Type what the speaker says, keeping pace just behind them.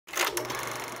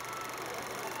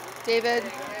David,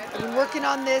 I've been working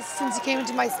on this since you came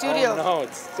into my studio. Oh no,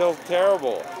 it's still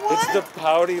terrible. What? It's the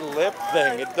pouty lip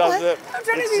thing. It doesn't. I'm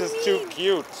trying to it's be just mean. too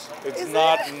cute. It's Is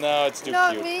not. it? No, it's too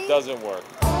Not cute. me? Doesn't work.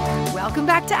 Welcome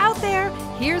back to Out There.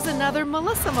 Here's another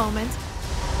Melissa moment.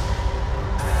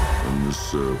 And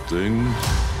this thing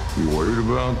you worried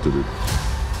about, did it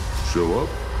show up?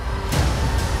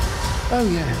 Oh,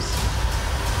 yes.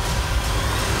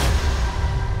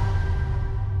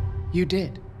 You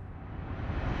did.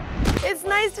 It's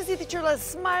nice to see that you're a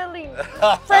smiling,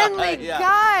 friendly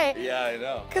guy. Yeah, I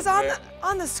know. Because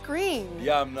on the screen.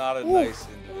 Yeah, I'm not a nice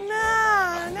individual. No.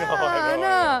 I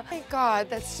know. Thank God,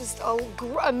 that's just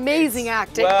amazing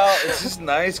acting. Well, it's just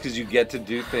nice because you get to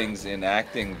do things in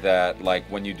acting that, like,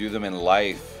 when you do them in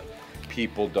life,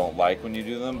 people don't like when you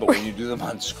do them, but when you do them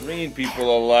on screen, people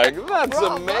are like, that's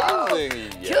amazing.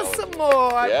 Kill some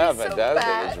more. Yeah, I'd be so fantastic.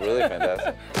 bad. It was really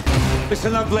fantastic.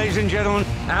 Listen up, ladies and gentlemen.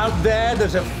 Out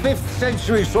there's a 5th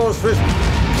century sorceress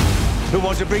who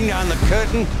wants to bring down the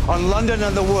curtain on London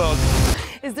and the world.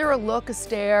 Is there a look, a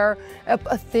stare,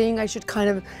 a thing I should kind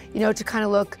of, to kind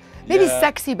of look, maybe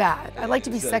sexy bad. I'd like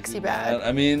to be sexy bad.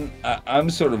 I mean,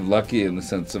 I'm sort of lucky in the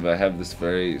sense of I have this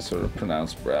very sort of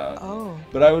pronounced brow. Oh.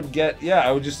 But I would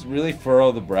just really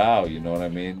furrow the brow, you know what I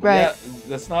mean? Right. Yeah,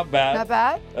 that's not bad. Not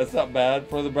bad? That's not bad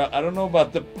for the brow. I don't know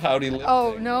about the pouty lip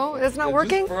Oh, thing. no? That's not Yeah,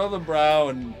 working? Just furrow the brow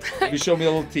and maybe show me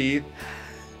a little teeth.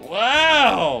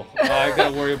 Wow! I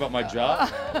gotta worry about my jaw.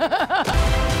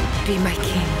 Be my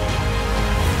king.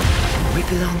 We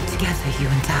belong together, you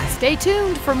and I. Stay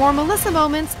tuned for more Melissa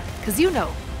moments, because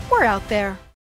we're out there.